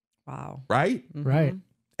 Wow. Right? Right.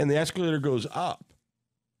 And the escalator goes up,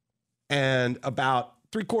 and about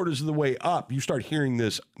 3/4 of the way up, you start hearing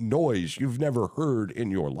this noise you've never heard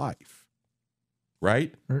in your life.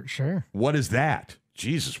 Right? Sure. What is that?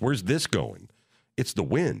 Jesus, where's this going? It's the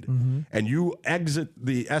wind. And you exit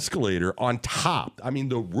the escalator on top,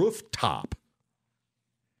 the rooftop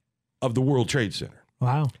of the World Trade Center.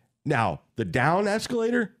 Wow. Now, the down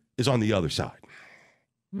escalator is on the other side.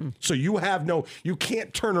 So you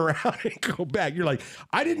can't turn around and go back. You're like,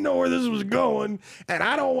 I didn't know where this was going, and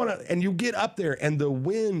I don't want to. And you get up there, and the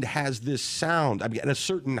wind has this sound, at a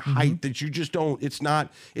certain height that you just don't, it's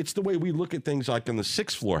the way we look at things like on the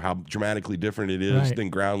 6th floor, how dramatically different it is than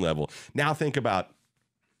ground level. Now think about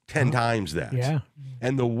 10 times that. Yeah.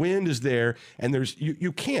 And the wind is there, and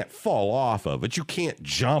you can't fall off of it. You can't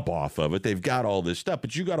jump off of it. They've got all this stuff,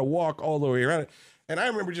 but you got to walk all the way around it. And I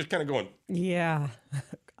remember just kind of going, yeah,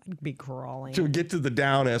 I'd be crawling to get to the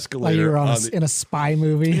down escalator. Like you were in a spy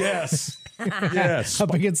movie. Yes. Yes.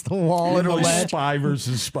 Up against the wall. Literally spy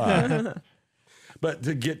versus spy. But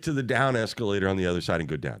to get to the down escalator on the other side and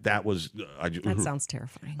go down, that sounds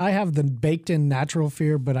terrifying. I have the baked-in natural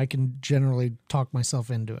fear, but I can generally talk myself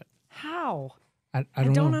into it. How? I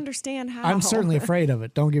don't know. understand how. I'm certainly afraid of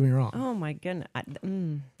it. Don't get me wrong. Oh my goodness.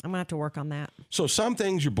 I'm going to have to work on that. So some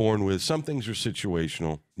things you're born with, some things are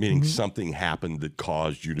situational, meaning something happened that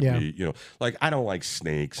caused you to be, like I don't like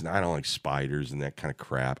snakes and I don't like spiders and that kind of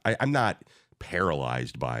crap. I'm not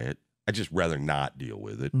paralyzed by it. I just rather not deal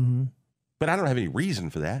with it. But I don't have any reason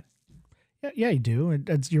for that. Yeah, you do.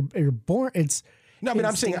 You're born. No,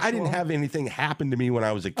 I'm saying I didn't have anything happen to me when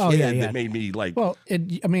I was a kid that made me like. Well,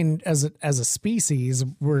 as a species,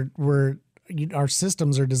 our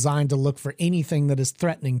systems are designed to look for anything that is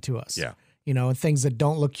threatening to us. Yeah. And things that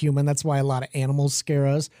don't look human. That's why a lot of animals scare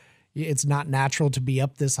us. It's not natural to be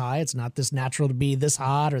up this high. It's not this natural to be this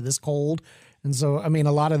hot or this cold. And so, a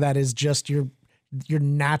lot of that is just your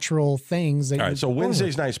natural things. All right. So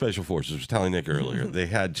Wednesday's Night Special Forces, I was telling Nick earlier, they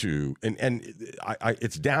had to, and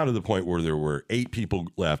it's down to the point where there were 8 people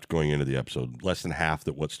left going into the episode, less than half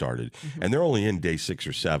that what started. And they're only in day 6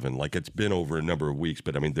 or 7. Like it's been over a number of weeks,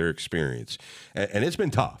 but their experience, and it's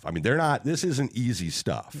been tough. This isn't easy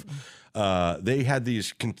stuff. They had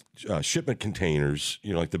these shipment containers,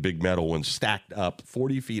 like the big metal ones, stacked up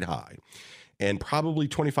 40 feet high. And probably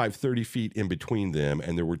 25, 30 feet in between them.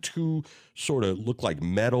 And there were 2 sort of looked like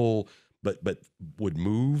metal, but would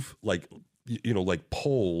move like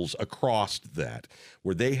poles across that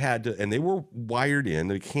where they had to, and they were wired in.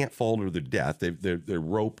 They can't fall to their death. They're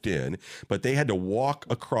roped in, but they had to walk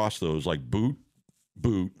across those like boot,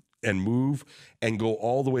 and move and go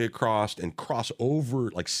all the way across and cross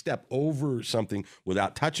over, like step over something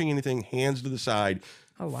without touching anything, hands to the side.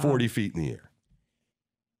 Oh, wow. 40 feet in the air.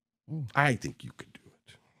 I think you could do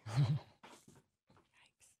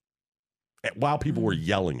it. While people were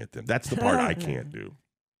yelling at them. That's the part I can't do.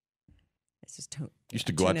 It's just Used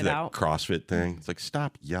to go out to that CrossFit thing. It's like,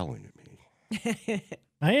 stop yelling at me.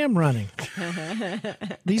 I am running.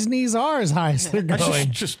 These knees are as high as they're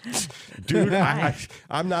going. Dude,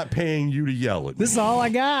 I'm not paying you to yell at me. This is all I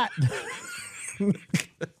got.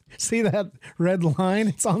 See that red line?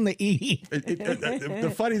 It's on the E.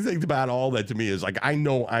 The funny thing about all that to me is, like, I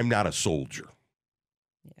know I'm not a soldier.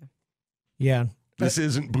 Yeah. This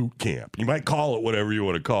isn't boot camp. You might call it whatever you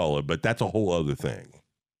want to call it, but that's a whole other thing.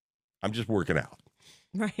 I'm just working out.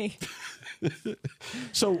 Right.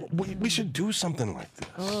 So we should do something like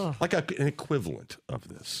this, like an equivalent of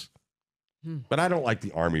this. But I don't like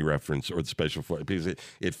the Army reference or the Special Forces because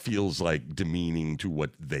it feels like demeaning to what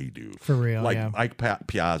they do. For real, like yeah. Ike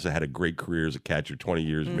Piazza had a great career as a catcher, 20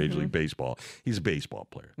 years in Major League Baseball. He's a baseball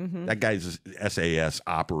player. That guy's a SAS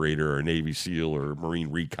operator or a Navy SEAL or Marine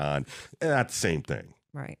Recon. Not the same thing.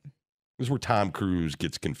 Right. This is where Tom Cruise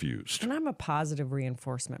gets confused. And I'm a positive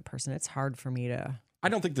reinforcement person. It's hard for me to. I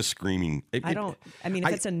don't think the screaming. If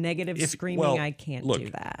it's a negative screaming, I can't do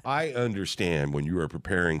that. I understand when you are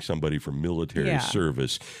preparing somebody for military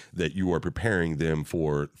service that you are preparing them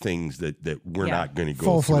for things that we're not going to go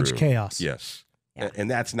full-fledged through. chaos. Yes. Yeah. And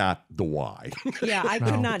that's not the why. Yeah, I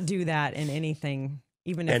could not do that in anything,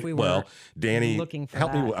 even if we were Danny, looking for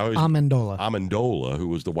help that. me. Amendola, who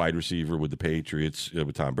was the wide receiver with the Patriots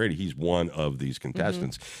with Tom Brady, he's one of these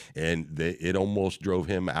contestants, and it almost drove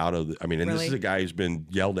him out of. And this is a guy who's been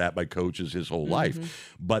yelled at by coaches his whole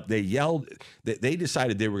life, but they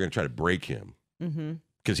decided they were going to try to break him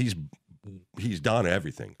because he's done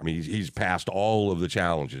everything. I mean, he's passed all of the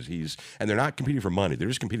challenges. And they're not competing for money; they're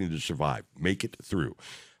just competing to survive, make it through.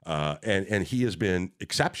 And he has been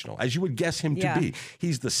exceptional, as you would guess him to be.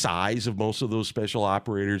 He's the size of most of those special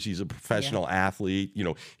operators. He's a professional athlete.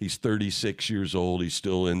 He's 36 years old. He's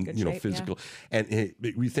still in, shape, physical. And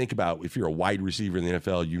we think about if you're a wide receiver in the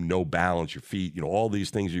NFL, balance, your feet, all these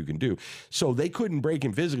things you can do. So they couldn't break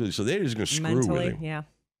him physically, so they're just going to screw with him. Yeah.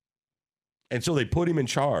 And so they put him in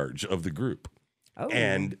charge of the group. Oh.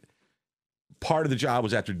 And part of the job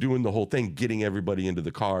was, after doing the whole thing, getting everybody into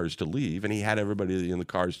the cars to leave. And he had everybody in the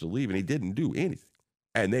cars to leave, and he didn't do anything.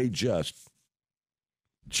 And they just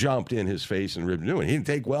jumped in his face and ripped him. And he didn't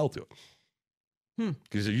take well to it.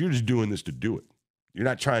 Because you're just doing this to do it. You're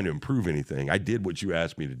not trying to improve anything. I did what you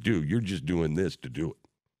asked me to do. You're just doing this to do it.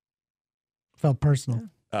 Felt personal.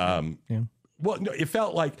 Well, no, it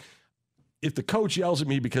felt like, if the coach yells at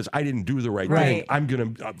me because I didn't do the right thing, I'm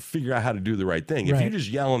going to figure out how to do the right thing. If you're just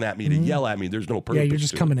yelling at me to yell at me, there's no purpose. Yeah, you're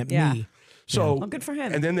just coming at me. So, well, good for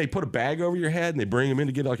him. And then they put a bag over your head and they bring him in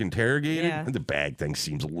to get interrogated. Yeah. And the bag thing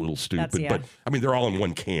seems a little stupid, but they're all in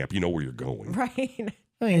one camp. You know where you're going. Right.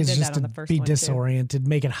 It's just to be disoriented,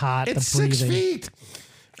 make it hot. It's the breathing. 6 feet.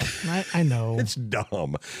 I know. It's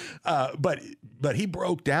dumb. But he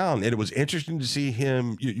broke down, and it was interesting to see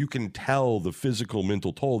him. You can tell the physical,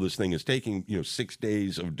 mental toll this thing is taking, 6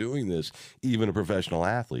 days of doing this, even a professional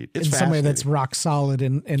athlete. It's in somebody that's rock solid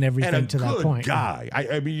and everything and to that point. Guy.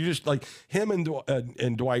 I mean, you just like him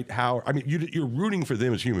and Dwight Howard. I mean, you're rooting for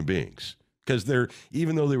them as human beings. Because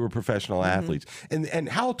even though they were professional athletes. And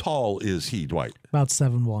how tall is he, Dwight? About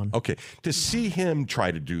 7'1". Okay. To see him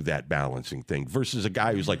try to do that balancing thing versus a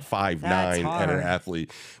guy who's like 5'9" and an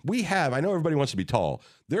athlete. I know everybody wants to be tall.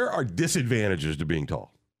 There are disadvantages to being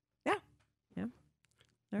tall. Yeah.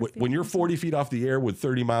 When you're 40 feet off the air with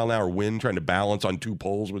 30-mile-an-hour wind trying to balance on two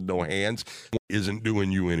poles with no hands, isn't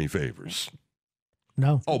doing you any favors.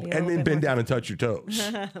 No. Oh, and then bend down and touch your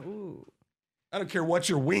toes. Ooh. I don't care what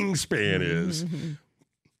your wingspan is.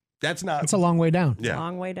 That's a long way down. Yeah.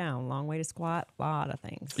 Long way down. Long way to squat. A lot of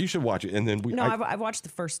things. You should watch it. And then I've watched the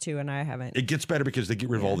first two and I haven't. It gets better because they get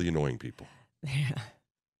rid of all the annoying people. Yeah.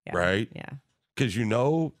 Right? Yeah. Because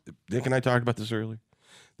Nick and I talked about this earlier.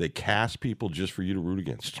 They cast people just for you to root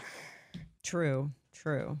against. True.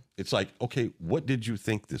 It's like, okay, what did you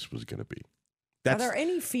think this was going to be? Are there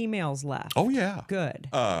any females left? Oh, yeah. Good.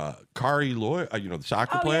 Kari Lloyd, the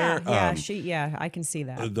soccer player. Yeah, I can see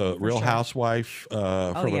that. The Real Housewife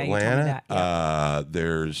from Atlanta.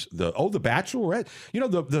 There's the Bachelorette.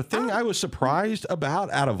 The thing I was surprised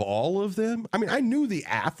about out of all of them, I knew the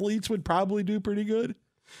athletes would probably do pretty good.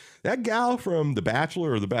 That gal from The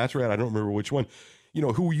Bachelor or The Bachelorette, I don't remember which one,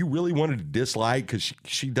 who you really wanted to dislike because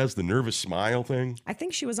she does the nervous smile thing. I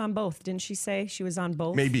think she was on both. Didn't she say she was on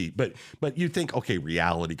both? Maybe, but you think, okay,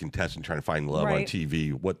 reality contestant trying to find love on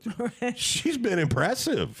TV. What? She's been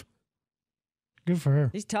impressive. Good for her.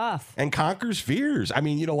 She's tough. And conquers fears. I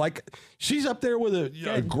mean, like she's up there with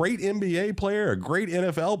a great NBA player, a great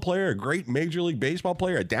NFL player, a great Major League Baseball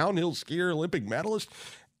player, a downhill skier, Olympic medalist,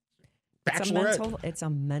 bachelorette. It's a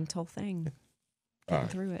mental thing. Getting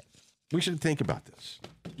through it. We should think about this.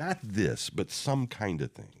 Not this, but some kind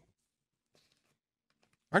of thing.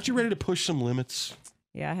 Aren't you ready to push some limits?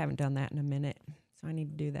 Yeah, I haven't done that in a minute, so I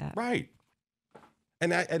need to do that. Right.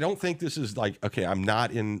 And I don't think this is like, okay, I'm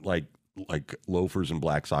not in like loafers and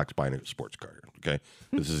black socks buying a sports car. Okay.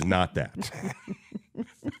 This is not that.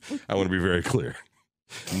 I want to be very clear.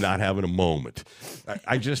 I'm not having a moment.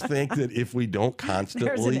 I just think that if we don't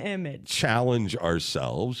constantly challenge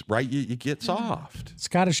ourselves, right, you get soft.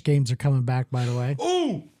 Scottish games are coming back, by the way.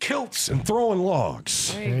 Ooh, kilts and throwing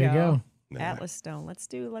logs. There you go. Atlas Stone. Let's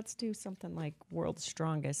do something like World's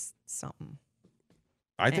Strongest something.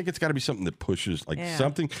 I think it's got to be something that pushes,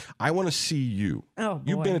 something. I want to see you. Oh, boy.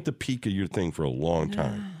 You've been at the peak of your thing for a long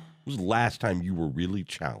time. When was the last time you were really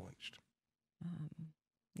challenged?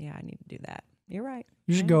 Yeah, I need to do that. You're right.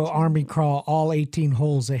 You should go Army crawl all 18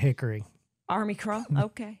 holes at Hickory. Army crawl?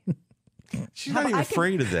 Okay. She's not even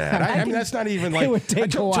afraid of that. I mean, that's not even like it would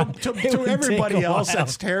take a while. To everybody else,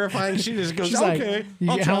 that's terrifying. She just goes, okay,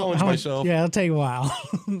 I'll challenge myself. Yeah, it'll take a while.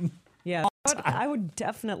 Yeah, I would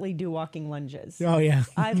definitely do walking lunges. Oh, yeah.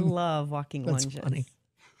 I love walking That's lunges. funny.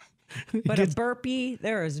 But a burpee,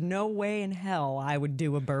 there is no way in hell I would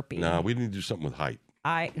do a burpee. No, we need to do something with height.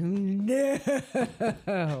 No.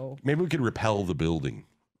 Maybe we could repel the building.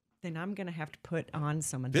 Then I'm going to have to put on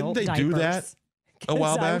some adult diapers. Didn't they do that a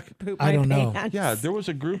while back? I don't know. Yeah, there was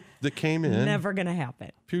a group that came in. Never going to happen.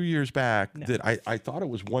 A few years back that I thought it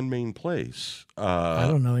was One Main Place. I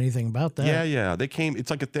don't know anything about that. Yeah. They came. It's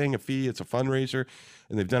like a thing, a fee. It's a fundraiser,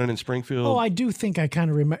 and they've done it in Springfield. Oh, I do think I kind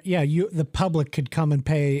of remember. Yeah, the public could come and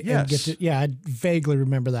pay and get to. Yeah, I vaguely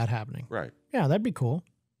remember that happening. Right. Yeah, that'd be cool.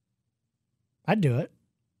 I'd do it.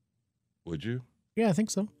 Would you? Yeah, I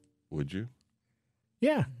think so. Would you?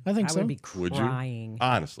 Yeah, I think so. I would be crying. Would you?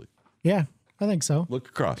 Honestly. Yeah, I think so. Look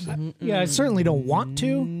across it. Yeah, I certainly don't want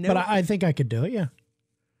to, but I think I could do it, yeah.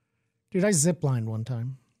 Dude, I ziplined one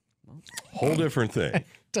time. Whole different thing.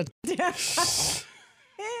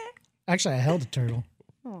 Actually, I held a turtle.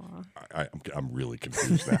 I'm really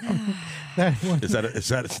confused now. Does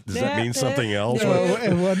that mean something else?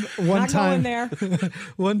 One time, there.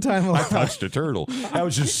 One time, I touched a turtle. That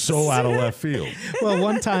was just so out of left field. Well,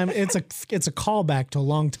 one time it's a callback to a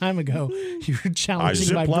long time ago. You were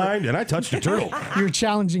challenging I ziplined and I touched a turtle. You were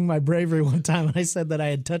challenging my bravery one time, and I said that I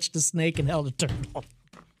had touched a snake and held a turtle.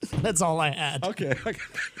 That's all I had. Okay.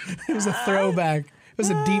 It was a throwback. It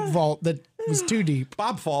was a deep vault that was too deep.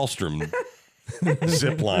 Bob Falstrom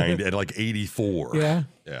ziplined at like 84. Yeah.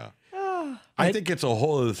 Yeah. I think it's a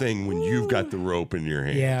whole other thing when you've got the rope in your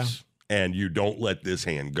hands and you don't let this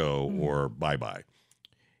hand go or bye-bye.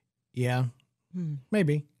 Yeah.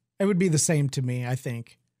 Maybe. It would be the same to me, I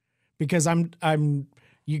think. Because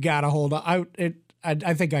you got to hold on.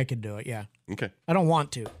 I think I could do it, yeah. Okay. I don't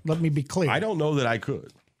want to. Let me be clear. I don't know that I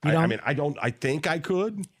could. I think I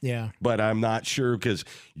could. Yeah. But I'm not sure because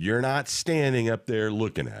you're not standing up there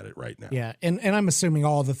looking at it right now. Yeah. And I'm assuming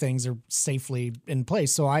all the things are safely in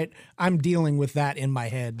place. So I'm dealing with that in my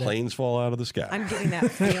head. Planes fall out of the sky. I'm getting that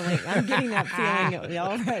feeling.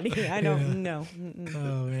 Already. I don't know.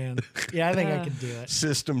 Oh, man. Yeah, I think I could do it.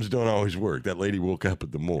 Systems don't always work. That lady woke up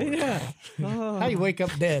at the morgue. Yeah. How you wake up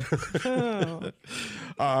dead?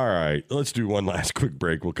 All right. Let's do one last quick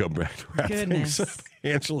break. We'll come back to wrap things up.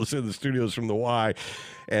 Angela's in the studios from the Y.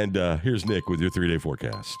 And here's Nick with your 3-day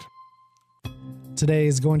forecast. Today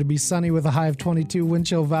is going to be sunny with a high of 22, wind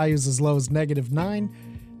chill values as low as -9.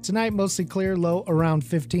 Tonight, mostly clear, low around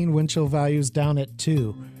 15, wind chill values down at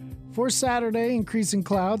 2. For Saturday, increasing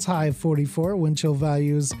clouds, high of 44, wind chill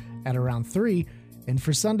values at around 3. And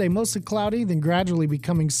for Sunday, mostly cloudy, then gradually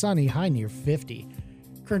becoming sunny, high near 50.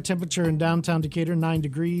 Current temperature in downtown Decatur, 9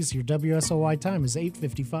 degrees. Your WSOY time is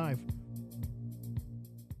 8:55.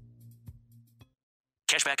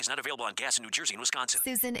 Cashback is not available on gas in New Jersey and Wisconsin.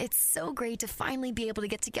 Susan, it's so great to finally be able to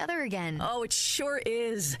get together again. Oh, it sure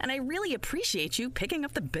is. And I really appreciate you picking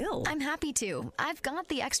up the bill. I'm happy to. I've got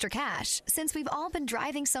the extra cash. Since we've all been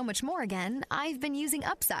driving so much more again, I've been using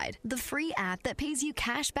Upside, the free app that pays you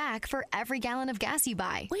cash back for every gallon of gas you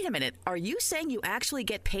buy. Wait a minute. Are you saying you actually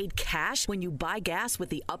get paid cash when you buy gas with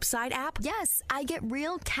the Upside app? Yes, I get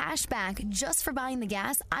real cash back just for buying the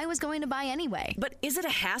gas I was going to buy anyway. But is it a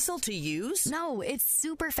hassle to use? No, it's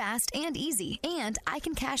super fast and easy, and I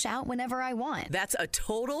can cash out whenever I want. That's a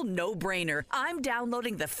total no-brainer. I'm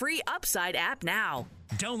downloading the free Upside app now.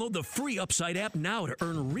 Download the free Upside app now to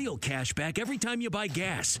earn real cash back every time you buy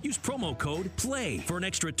gas. Use promo code PLAY for an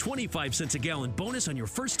extra 25 cents a gallon bonus on your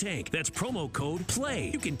first tank. That's promo code PLAY.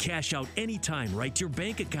 You can cash out anytime right to your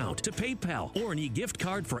bank account, to PayPal, or an e-gift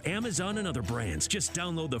card for Amazon and other brands. Just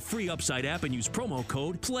download the free Upside app and use promo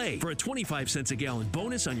code PLAY for a 25 cents a gallon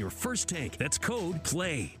bonus on your first tank. That's code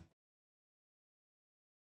PLAY.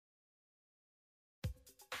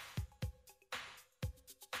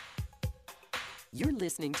 You're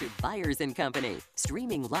listening to Byers & Company,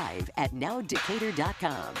 streaming live at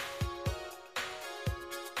nowdecatur.com.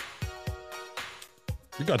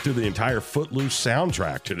 We got through the entire Footloose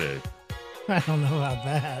soundtrack today. I don't know about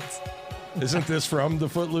that. Isn't this from the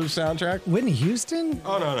Footloose soundtrack? Whitney Houston?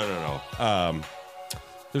 Oh, no.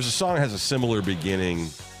 There's a song that has a similar beginning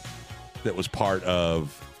that was part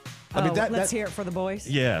of... Let's hear it for the boys.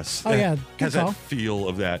 Yes. Oh, yeah. Has Good call. that feel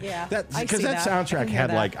of that. Yeah, Because I that see that. I soundtrack can hear had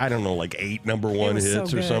that. like 8 number one was so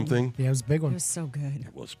hits or good. something. Yeah, it was a big It one. was so good.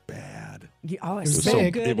 It was bad. Oh, It was so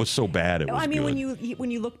big. good. It was so bad. It No, was I mean, good.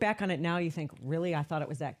 when you look back on it now, you think, really, I thought it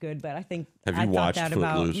was that good. But I think Have I you thought watched that Footloose?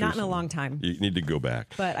 about or not in a something? long time. You need to go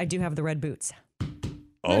back. But I do have the red boots.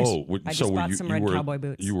 Oh, I so just bought you, some you red were cowboy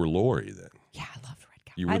boots. You were Lori then. Yeah, I love the red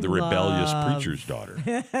cowboy. You were the rebellious preacher's daughter.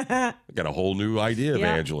 I got a whole new idea of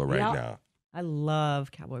Yep, Angela right yep. now. I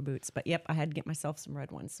love cowboy boots, but yep, I had to get myself some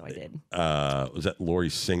red ones, so I did. Was that Lori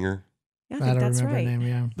Singer, Yeah, I I think don't that's remember right. her name,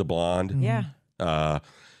 yeah. the blonde? Yeah,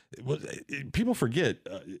 People forget,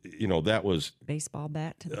 that was baseball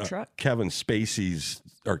bat to the truck. Kevin Spacey's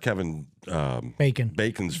or Kevin Bacon.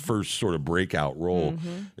 Bacon's first sort of breakout role.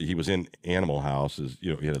 He was in Animal House, he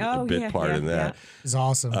had a bit part in that. It's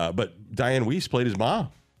awesome. But Diane Weiss played his mom,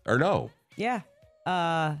 or no? Yeah,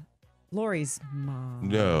 Lori's mom.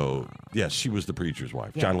 No. Yes, she was the preacher's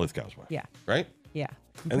wife, Yeah. John Lithgow's wife. Yeah, Right? yeah.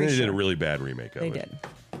 I'm And then they pretty did a sure. really bad remake of They it. did.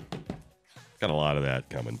 Got a lot of that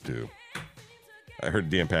coming too. I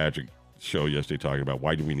heard Dan Patrick show yesterday talking about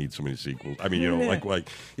why do we need so many sequels? I mean, like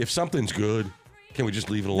if something's good, can we just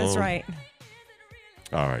leave it alone? That's right.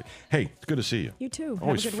 All right. Hey, it's good to see you. You too.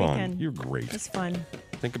 Always have a good fun. weekend. You're great. It's fun.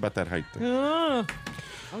 Think about that height thing.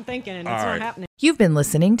 I'm thinking, and it's All not right. happening. You've been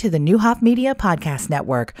listening to the Newhoff Media Podcast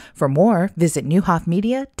Network. For more, visit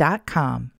newhoffmedia.com.